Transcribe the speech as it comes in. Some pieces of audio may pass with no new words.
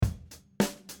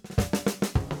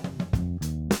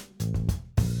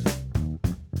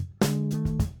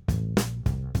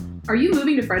Are you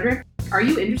moving to Frederick? Are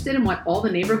you interested in what all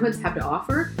the neighborhoods have to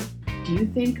offer? Do you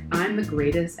think I'm the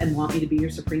greatest and want me to be your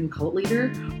supreme cult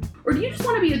leader? Or do you just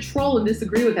want to be a troll and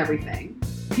disagree with everything?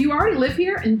 Do you already live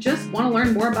here and just want to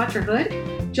learn more about your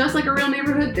hood? Just like a real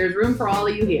neighborhood, there's room for all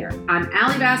of you here. I'm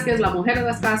Ali Vasquez, La Mujer de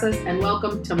las Casas, and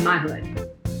welcome to my hood.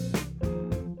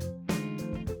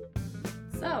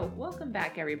 So, welcome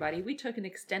back, everybody. We took an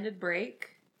extended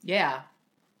break. Yeah,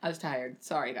 I was tired.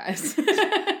 Sorry, guys.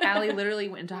 Allie literally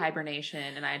went into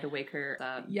hibernation, and I had to wake her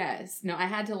up. Yes. No, I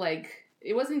had to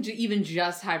it wasn't even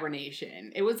just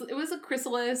hibernation. It was a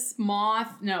chrysalis,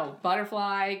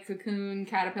 butterfly, cocoon,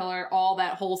 caterpillar, all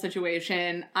that whole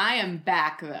situation. I am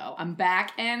back, though. I'm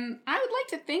back, and I would like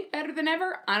to think better than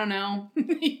ever. I don't know.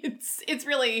 It's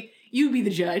really, you be the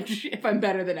judge if I'm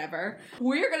better than ever.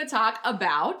 We're going to talk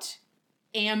about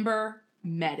Amber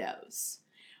Meadows.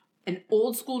 An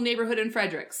old school neighborhood in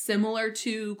Frederick, similar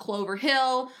to Clover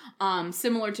Hill,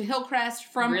 similar to Hillcrest.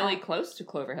 Really close to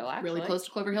Clover Hill, actually. Really close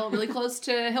to Clover Hill, really close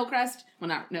to Hillcrest.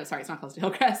 Well, it's not close to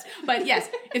Hillcrest. But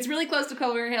yes, it's really close to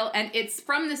Clover Hill, and it's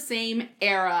from the same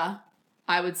era,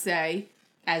 I would say,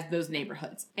 as those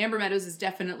neighborhoods. Amber Meadows is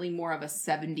definitely more of a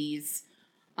 70s,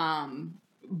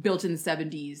 built in the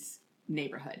 70s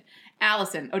neighborhood.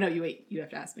 Allison, you have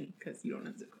to ask me, because you don't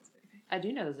know the zip code. I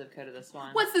do know the zip code of this one.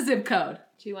 What's the zip code?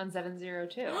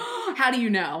 21702. How do you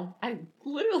know? I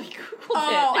literally Googled it.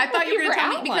 Oh, I thought you were going to tell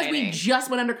me because we just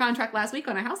went under contract last week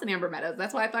on a house in Amber Meadows.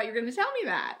 That's why I thought you were going to tell me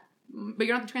that. But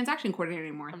you're not the transaction coordinator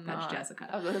anymore. That's Jessica.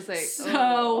 I was going to say.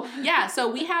 So, yeah. So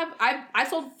we have, I've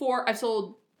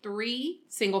sold 3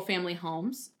 single family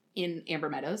homes in Amber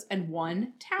Meadows and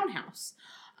 1 townhouse.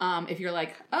 If you're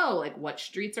like, what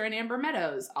streets are in Amber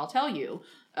Meadows? I'll tell you.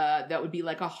 That would be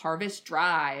like a Harvest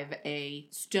Drive, a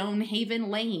Stonehaven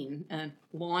Lane, a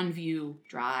Longview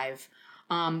Drive.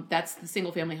 That's the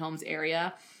single family homes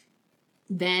area.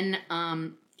 Then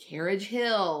Carriage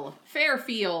Hill,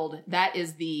 Fairfield, that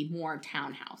is the more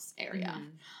townhouse area.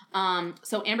 Mm-hmm.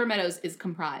 So Amber Meadows is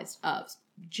comprised of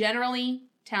generally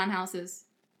townhouses,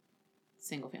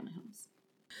 single family homes.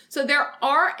 So there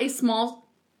are a small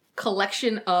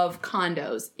collection of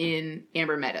condos in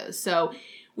Amber Meadows. So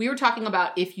we were talking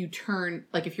about if you turn,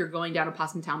 if you're going down a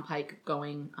Possum Town Pike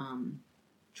going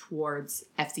towards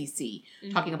FCC,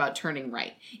 talking about turning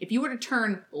right. If you were to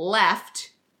turn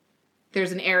left,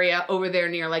 there's an area over there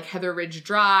near Heather Ridge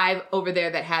Drive over there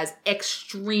that has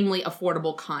extremely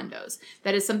affordable condos.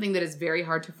 That is something that is very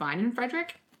hard to find in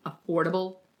Frederick,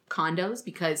 affordable condos,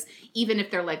 because even if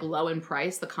they're low in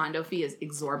price, the condo fee is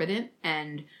exorbitant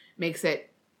and makes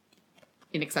it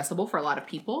inaccessible for a lot of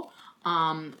people.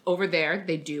 Over there,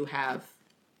 they do have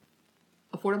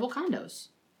affordable condos.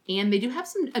 And they do have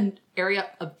an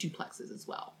area of duplexes as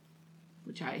well,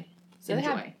 which I enjoy. They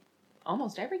have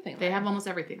almost everything. They have almost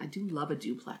everything. I do love a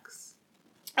duplex.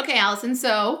 Okay, Allison,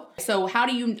 so how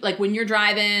do you, when you're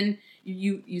driving,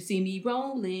 you see me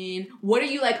rolling, what are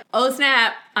you oh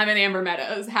snap, I'm in Amber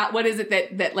Meadows. What is it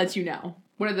that lets you know?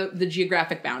 What are the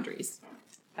geographic boundaries?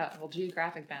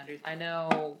 Geographic boundaries. I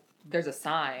know there's a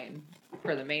sign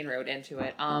for the main road into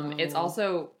it. It's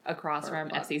also across from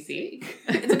FCC.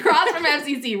 It's across from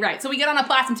FCC, right. So we get on a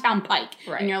Possum Town Pike.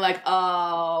 Right. And you're like,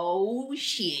 oh,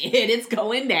 shit, it's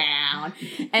going down.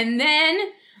 And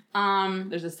then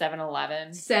there's a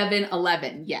 7-Eleven.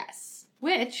 7-Eleven, yes.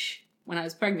 Which, when I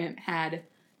was pregnant, had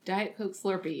Diet Coke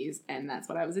Slurpees, and that's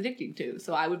what I was addicted to.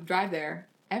 So I would drive there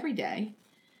every day.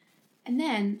 And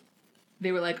then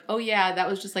they were like, oh yeah, that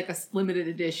was just a limited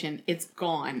edition. It's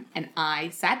gone. And I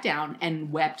sat down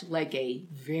and wept at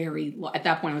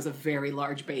that point I was a very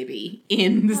large baby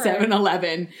in the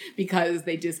 7-Eleven because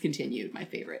they discontinued my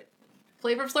favorite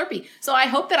flavor of Slurpee. So I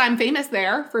hope that I'm famous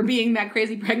there for being that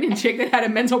crazy pregnant chick that had a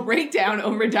mental breakdown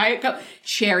over Diet Coke.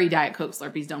 Cherry Diet Coke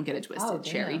Slurpees, don't get it twisted. Oh,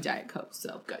 cherry Diet Coke,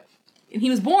 so good. And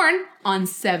he was born on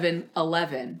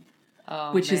 7-Eleven,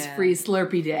 which is Free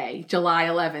Slurpee Day, July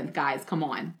 11th. Guys, come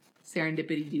on.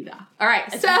 Serendipity doodah. All right,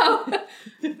 so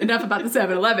enough about the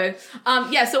 7-Eleven.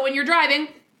 So when you're driving,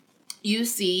 you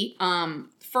see,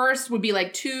 first would be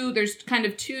there's kind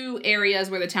of 2 areas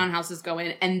where the townhouses go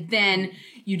in, and then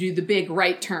you do the big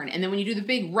right turn. And then when you do the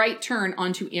big right turn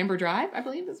onto Amber Drive, I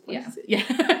believe is what is it? Yeah.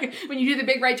 When you do the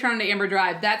big right turn onto Amber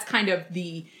Drive, that's kind of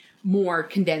the more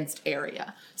condensed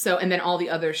area. So, and then all the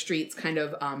other streets kind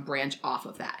of branch off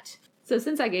of that. So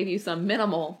since I gave you some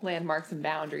minimal landmarks and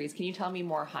boundaries, can you tell me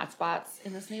more hotspots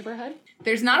in this neighborhood?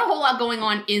 There's not a whole lot going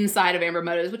on inside of Amber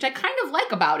Meadows, which I kind of like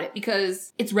about it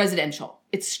because it's residential.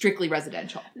 It's strictly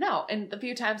residential. No, and the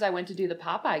few times I went to do the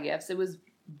Popeye gifts, it was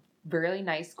really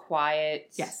nice, quiet.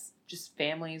 Yes. just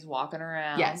families walking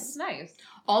around. Yes. It's nice.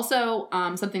 Also,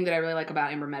 something that I really like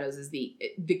about Amber Meadows is the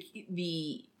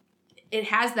it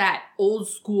has that old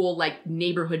school like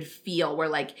neighborhood feel where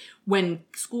like when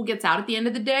school gets out at the end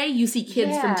of the day, you see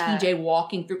kids from TJ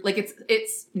walking through. Like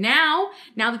it's now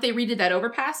that they redid that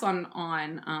overpass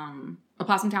on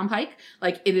Opossum Town Pike,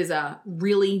 like it is a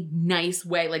really nice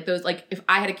way. Like those, like if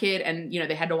I had a kid and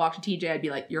they had to walk to TJ, I'd be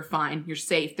like, you're fine, you're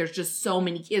safe. There's just so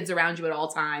many kids around you at all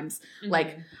times. Mm-hmm.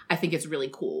 Like I think it's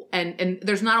really cool. And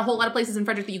there's not a whole lot of places in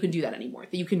Frederick that you can do that anymore.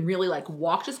 That you can really like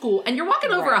walk to school and you're walking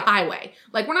over a highway.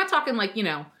 Like we're not talking like,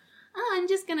 oh, I'm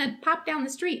just gonna pop down the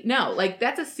street. No, like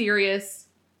that's a serious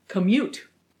commute.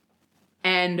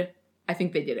 And I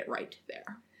think they did it right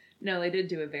there. No, they did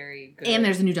do a very good And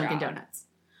there's a new Dunkin' Donuts.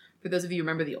 For those of you who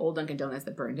remember the old Dunkin' Donuts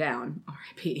that burned down,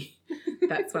 R.I.P.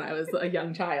 That's when I was a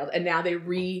young child. And now they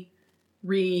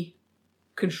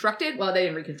reconstructed. Well, they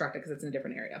didn't reconstruct it because it's in a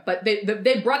different area. But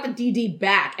they brought the DD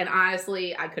back. And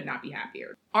honestly, I could not be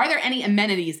happier. Are there any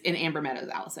amenities in Amber Meadows,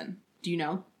 Allison? Do you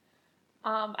know?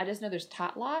 I just know there's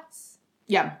tot lots.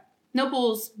 Yeah. No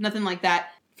pools, nothing like that.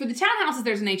 For the townhouses,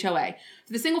 there's an HOA.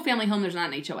 For the single family home, there's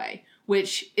not an HOA,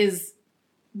 which is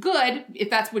good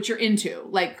if that's what you're into.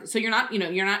 Like, so you're not,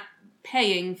 you're not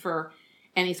paying for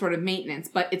any sort of maintenance,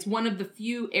 but it's one of the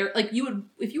few like you would,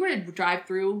 if you were to drive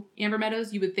through Amber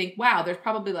Meadows, you would think, wow, there's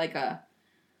probably like a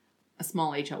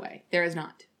small HOA. There is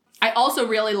not. I also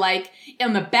really like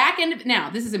on the back end of, now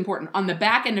this is important, on the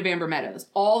back end of Amber Meadows,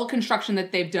 all the construction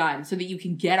that they've done so that you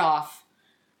can get off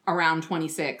around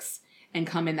 26 and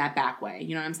come in that back way.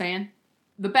 You know what I'm saying?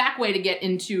 The back way to get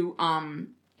into,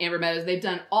 Amber Meadows, they've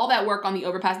done all that work on the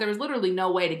overpass. There was literally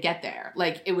no way to get there.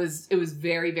 Like it was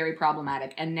very, very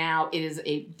problematic. And now it is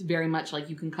a very much like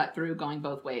you can cut through going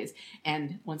both ways.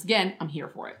 And once again, I'm here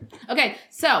for it. Okay.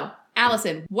 So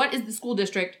Allison, what is the school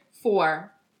district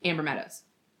for Amber Meadows?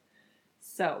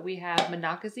 So we have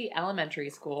Monocacy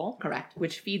Elementary School. Correct.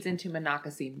 Which feeds into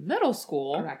Monocacy Middle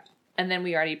School. Correct. And then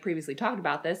we already previously talked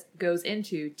about this, goes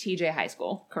into TJ High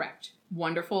School. Correct.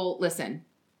 Wonderful. Listen,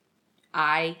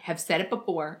 I have said it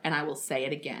before, and I will say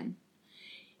it again.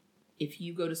 If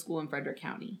you go to school in Frederick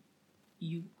County,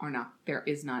 there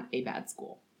is not a bad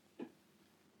school.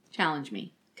 Challenge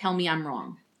me. Tell me I'm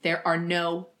wrong. There are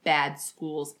no bad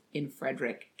schools in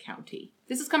Frederick County.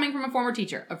 This is coming from a former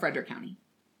teacher of Frederick County.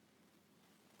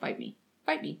 Fight me.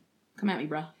 Fight me. Come at me,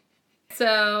 bro.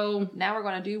 So now we're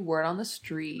going to do word on the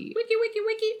street.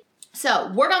 Wiki.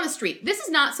 So word on the street. This is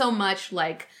not so much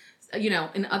like,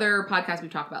 in other podcasts, we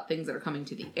talk about things that are coming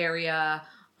to the area,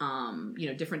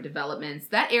 different developments.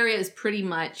 That area is pretty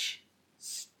much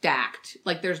stacked.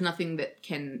 Like there's nothing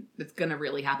that's going to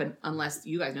really happen unless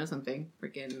you guys know something.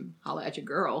 Freaking holla at your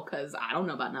girl, because I don't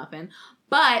know about nothing.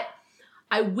 But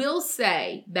I will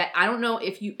say that I don't know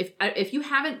if you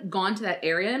haven't gone to that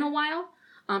area in a while,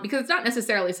 because it's not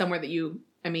necessarily somewhere that you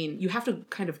have to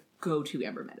kind of go to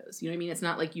Amber Meadows. You know what I mean? It's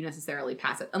not like you necessarily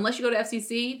pass it. Unless you go to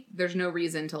FCC, there's no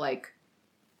reason to like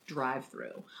drive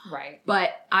through. Right.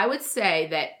 But I would say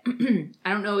that,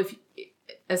 I don't know if,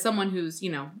 as someone who's,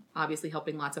 obviously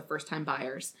helping lots of first-time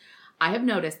buyers, I have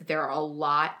noticed that there are a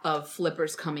lot of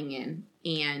flippers coming in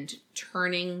and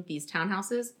turning these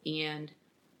townhouses and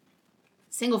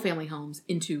single-family homes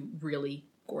into really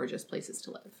gorgeous places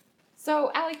to live.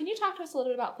 So, Allie, can you talk to us a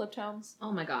little bit about flipped homes?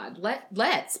 Oh my God,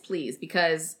 let's please,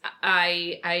 because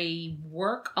I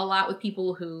work a lot with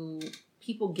people who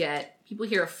people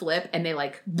hear a flip and they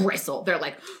like bristle. They're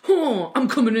like, oh, I'm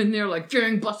coming in there like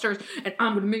gangbusters and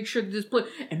I'm gonna make sure that this flip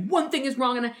and one thing is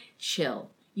wrong and chill.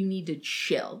 You need to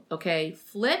chill, okay?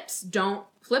 Flips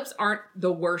aren't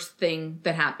the worst thing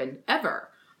that happened ever.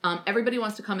 Everybody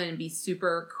wants to come in and be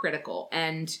super critical,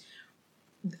 and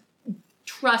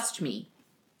trust me.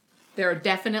 There are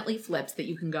definitely flips that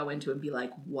you can go into and be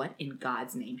like, what in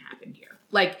God's name happened here?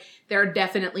 Like, there are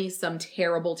definitely some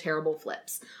terrible, terrible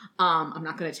flips. I'm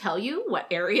not going to tell you what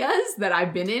areas that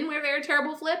I've been in where there are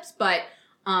terrible flips, but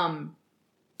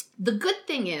the good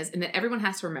thing is, and that everyone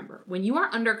has to remember, when you are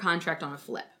under contract on a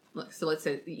flip, so let's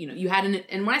say, you had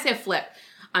and when I say a flip,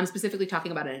 I'm specifically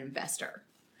talking about an investor.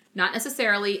 Not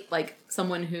necessarily like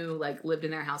someone who like lived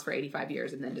in their house for 85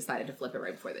 years and then decided to flip it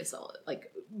right before they sold it.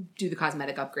 Like do the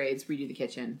cosmetic upgrades, redo the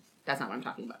kitchen. That's not what I'm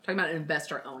talking about. I'm talking about an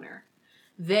investor owner.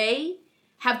 They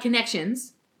have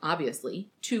connections, obviously,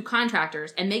 to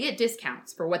contractors and they get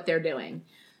discounts for what they're doing.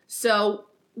 So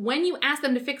when you ask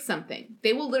them to fix something,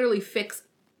 they will literally fix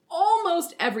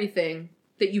almost everything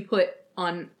that you put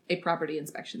on a property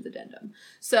inspections addendum.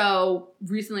 So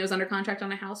recently I was under contract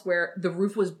on a house where the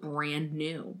roof was brand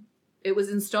new. It was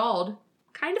installed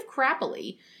kind of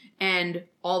crappily and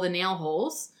all the nail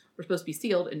holes were supposed to be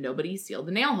sealed, and nobody sealed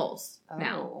the nail holes. Oh.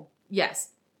 Now,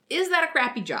 yes. Is that a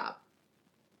crappy job?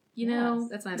 You know,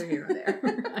 that's neither here nor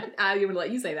there. I would let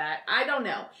you say that. I don't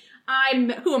know.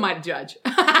 Who am I to judge?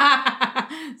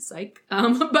 Psych.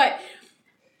 But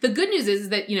the good news is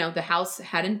that, you know, the house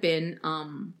hadn't been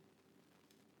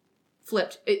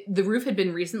flipped. The roof had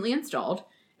been recently installed,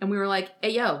 and we were like,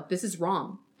 hey, yo, this is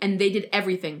wrong. And they did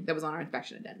everything that was on our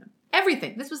inspection addendum.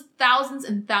 Everything. This was thousands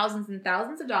and thousands and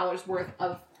thousands of dollars worth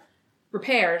of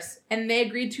repairs, and they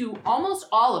agreed to almost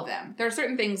all of them. There are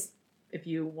certain things, if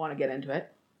you want to get into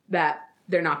it, that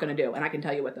they're not going to do, and I can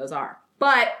tell you what those are.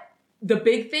 But the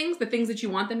big things, the things that you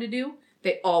want them to do,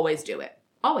 they always do it.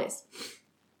 Always.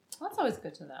 Well, that's always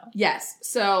good to know. Yes.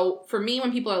 So for me,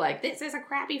 when people are like, this is a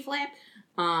crappy flip,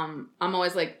 I'm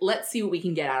always like, let's see what we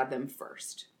can get out of them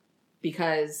first.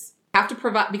 Because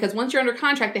once you're under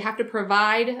contract, they have to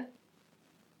provide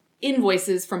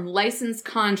invoices from licensed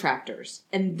contractors,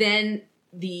 and then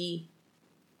the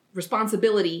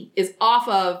responsibility is off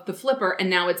of the flipper,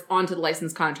 and now it's onto the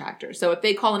licensed contractor. So if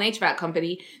they call an HVAC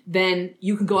company, then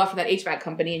you can go after that HVAC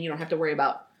company, and you don't have to worry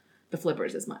about the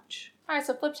flippers as much. All right,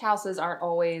 so flipped houses aren't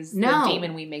always the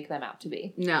demon we make them out to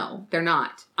be. No, they're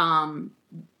not.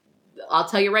 I'll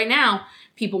tell you right now,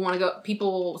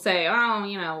 people say, oh,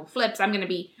 you know, flips, when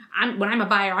I'm a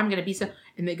buyer, I'm going to be so,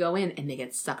 and they go in and they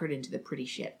get suckered into the pretty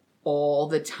shit all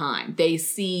the time. They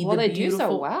see do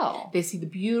so well. They see the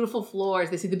beautiful floors,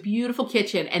 they see the beautiful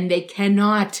kitchen, and they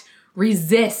cannot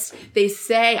resist. They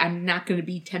say, I'm not going to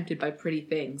be tempted by pretty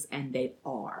things, and they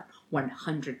are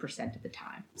 100% of the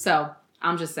time. So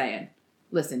I'm just saying,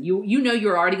 listen, you know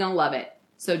you're already going to love it,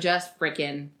 so just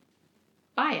freaking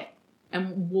buy it.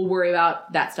 And we'll worry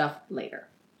about that stuff later.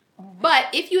 But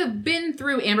if you have been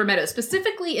through Amber Meadows,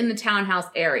 specifically in the townhouse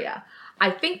area,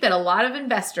 I think that a lot of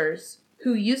investors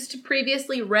who used to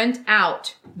previously rent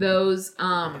out those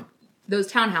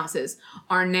townhouses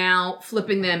are now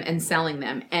flipping them and selling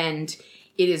them. And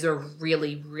it is a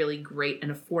really, really great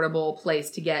and affordable place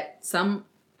to get some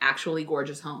actually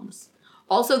gorgeous homes.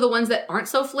 Also, the ones that aren't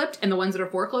so flipped and the ones that are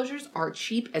foreclosures are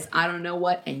cheap as I don't know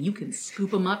what, and you can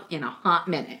scoop them up in a hot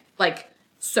minute. Like,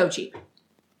 so cheap.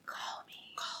 Call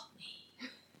me.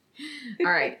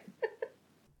 All right.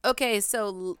 Okay,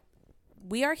 so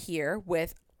we are here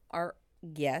with our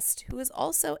guest, who is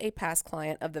also a past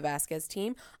client of the Vasquez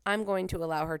team. I'm going to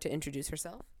allow her to introduce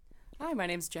herself. Hi, my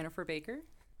name's Jennifer Baker.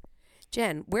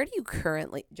 Jen, where do you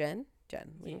currently... Jen,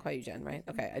 we can call you Jen, right?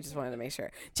 Okay, I just wanted to make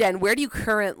sure. Jen, where do you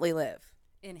currently live?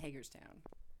 In Hagerstown.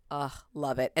 Ugh,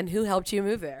 love it. And who helped you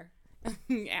move there?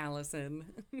 Allison.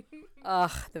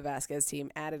 Ugh, the Vasquez team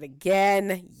at it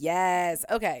again. Yes.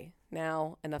 Okay,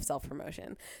 now enough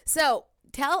self-promotion. So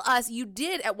tell us, you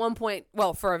did at one point,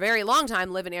 well, for a very long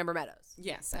time, live in Amber Meadows.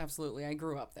 Yes, absolutely. I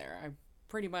grew up there. I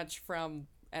pretty much from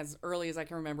as early as I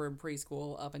can remember in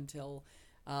preschool up until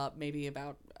maybe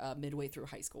about midway through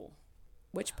high school.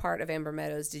 Which part of Amber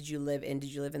Meadows did you live in?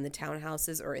 Did you live in the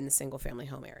townhouses or in the single-family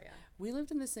home area? We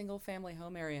lived in the single-family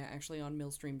home area, actually on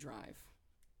Millstream Drive.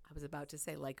 I was about to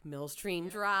say, like, Millstream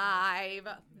Drive.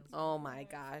 Oh, my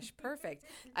gosh. Perfect.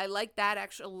 I like that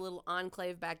actual little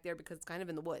enclave back there because it's kind of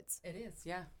in the woods. It is,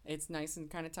 yeah. It's nice and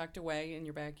kind of tucked away in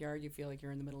your backyard. You feel like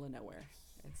you're in the middle of nowhere.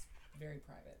 It's very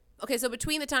private. Okay, so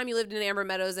between the time you lived in Amber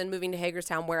Meadows and moving to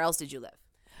Hagerstown, where else did you live?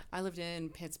 I lived in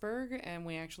Pittsburgh, and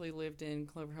we actually lived in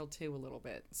Clover Hill, too, a little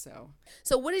bit. So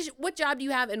what job do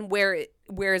you have, and where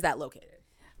is that located?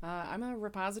 I'm a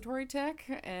repository tech,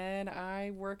 and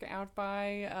I work out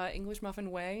by English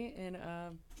Muffin Way in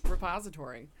a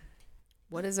repository.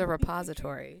 What is a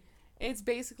repository? It's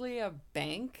basically a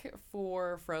bank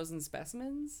for frozen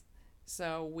specimens.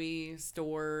 So we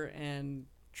store and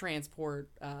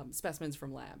transport specimens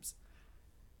from labs.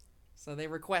 So they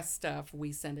request stuff,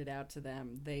 we send it out to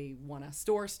them. They want to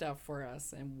store stuff for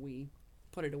us, and we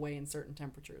put it away in certain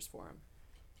temperatures for them.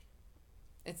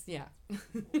 It's, yeah.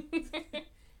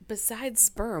 Besides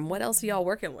sperm, what else are y'all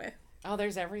working with? Oh,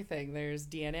 there's everything. There's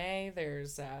DNA,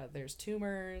 there's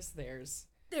tumors, there's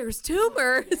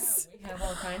tumors. Yeah, we have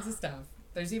all kinds of stuff.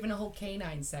 There's even a whole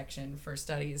canine section for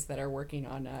studies that are working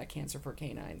on cancer for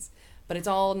canines. But it's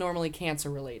all normally cancer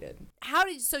related.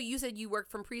 So you said you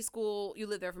worked from preschool, you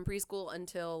lived there from preschool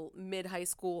until mid-high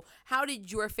school. How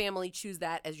did your family choose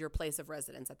that as your place of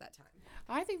residence at that time?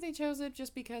 I think they chose it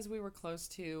just because we were close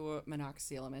to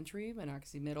Monocacy Elementary,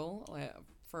 Monocacy Middle.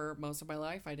 For most of my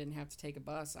life, I didn't have to take a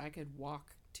bus. I could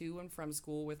walk to and from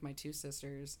school with my two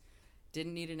sisters.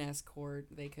 Didn't need an escort.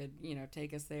 They could,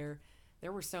 take us there.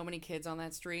 There were so many kids on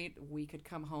that street. We could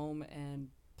come home and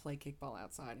play kickball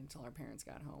outside until our parents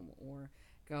got home, or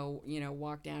go,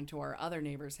 walk down to our other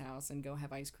neighbor's house and go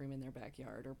have ice cream in their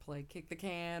backyard, or play kick the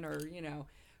can, or,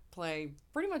 play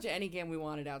pretty much any game we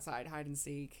wanted outside, hide and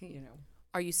seek,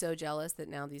 Are you so jealous that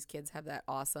now these kids have that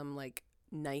awesome, like,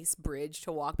 nice bridge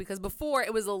to walk? Because before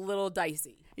it was a little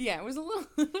dicey. Yeah, it was a little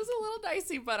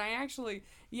dicey, but I actually,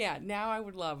 now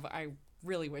I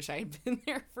really wish I had been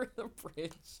there for the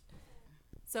bridge.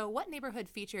 So what neighborhood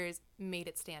features made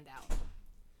it stand out?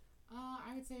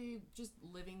 I would say just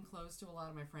living close to a lot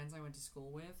of my friends I went to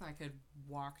school with. I could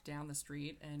walk down the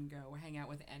street and go hang out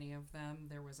with any of them.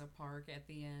 There was a park at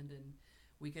the end, and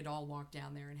we could all walk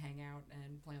down there and hang out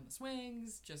and play on the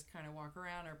swings, just kind of walk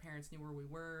around. Our parents knew where we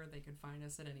were. They could find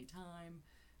us at any time.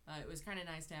 It was kind of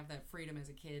nice to have that freedom as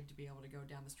a kid to be able to go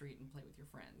down the street and play with your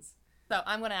friends. So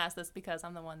I'm going to ask this because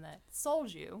I'm the one that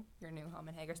sold you your new home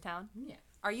in Hagerstown. Yeah.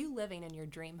 Are you living in your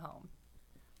dream home?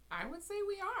 I would say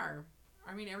we are.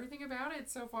 I mean, everything about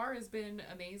it so far has been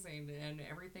amazing, and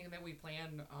everything that we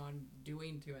plan on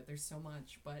doing to it, there's so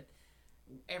much, but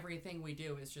everything we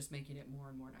do is just making it more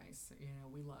and more nice.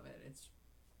 We love it. It's,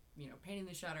 painting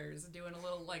the shutters, doing a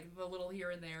little, like, the little here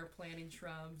and there, planting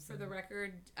shrubs. For the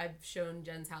record, I've shown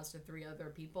Jen's house to 3 other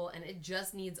people, and it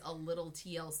just needs a little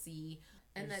TLC,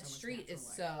 and There's that so much street is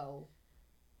natural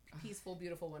so peaceful,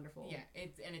 beautiful, wonderful. Yeah,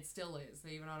 it still is.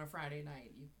 Even on a Friday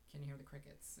night, you can hear the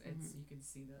crickets. You can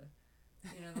see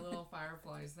the little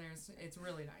fireflies. It's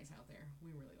really nice out there.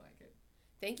 We really like it.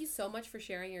 Thank you so much for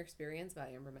sharing your experience about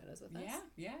Amber Meadows with us.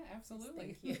 Yeah,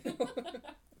 absolutely. Thank you.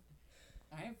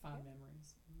 I have fond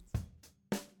memories.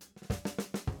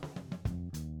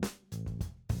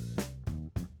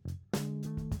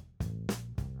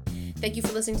 Thank you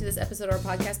for listening to this episode of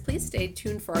our podcast. Please stay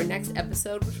tuned for our next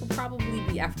episode, which will probably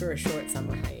be after a short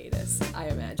summer hiatus, I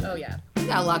imagine. Oh, yeah. We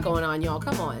got a lot going on, y'all.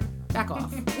 Come on. Back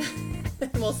off.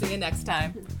 We'll see you next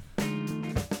time.